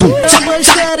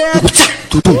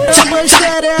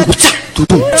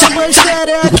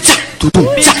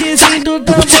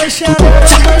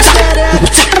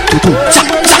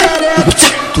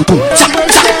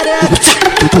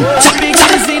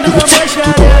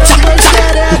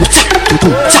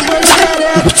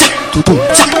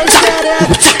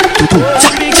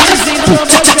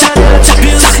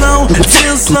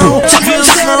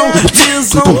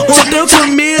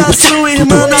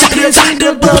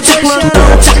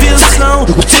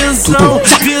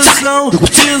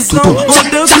visão.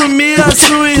 Ontem eu comi a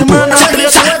sua irmã na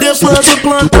treta, depois do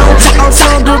plantão. Ao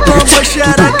som do tambor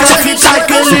xereca, fica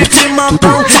aquele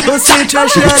climapão. Eu senti a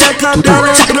xereca dela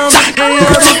entrando em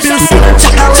erupção.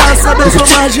 Ela sabe eu sou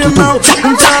marginal,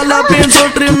 um cara bem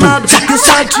doutrinado, que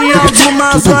só tinha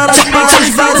algumas horas pra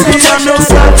esvaziar meu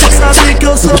saco. Sabe que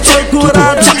eu sou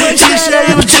procurado e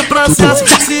cheio de processo.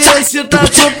 Se esse tá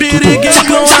com perigo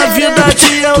com a vida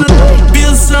que eu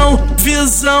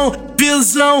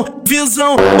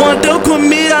visão. Ontem eu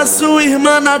comi a sua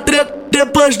irmã na treta,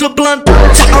 depois do plantão.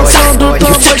 Ao som do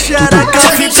tambor xereca,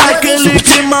 fica aquele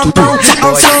climapão.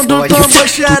 Ao som do tambor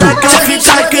xereca,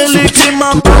 fica aquele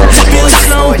climapão.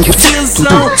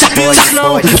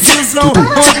 Visão.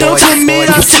 Ontem eu comi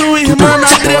a sua irmã na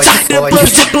treta,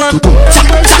 depois do plantão.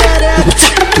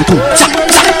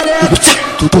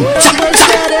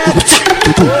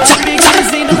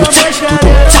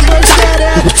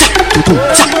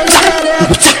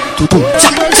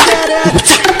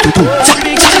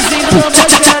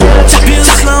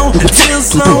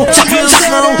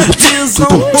 Visão.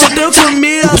 Ontem eu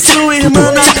comi a sua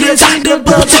irmã na treta,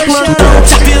 depois do plantão.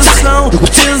 Visão.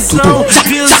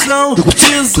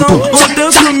 Ontem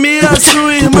eu comi a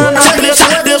sua irmã na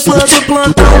treta, depois do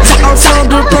plantão. Ao som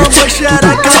do tambor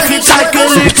xereca, fica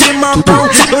aquele climapão.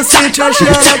 Eu senti a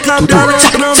xereca dela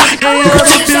entrando em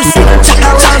erupção.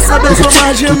 Ela sabe eu sou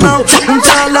marginal, um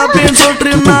cara bem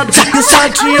doutrinado, que só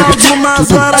tinha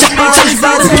algumas horas pra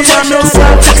esvaziar meu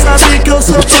saco. Sabe que eu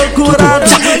sou procurado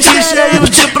e cheio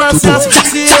de processo.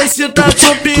 Se esse tá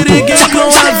com perigo com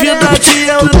a vida que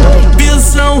eu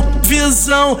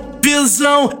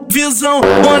visão.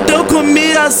 Ontem eu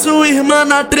comi a sua irmã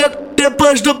na treta,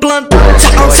 depois do plantão.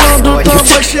 Ao som do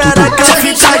tambor xereca,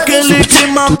 fica aquele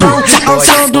climapão. Ao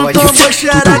som do tambor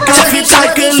xereca, fica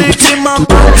aquele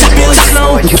climapão.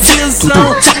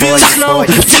 Visão.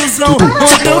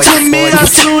 Ontem eu comi a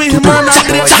sua irmã na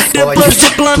treta, depois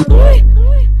do plantão.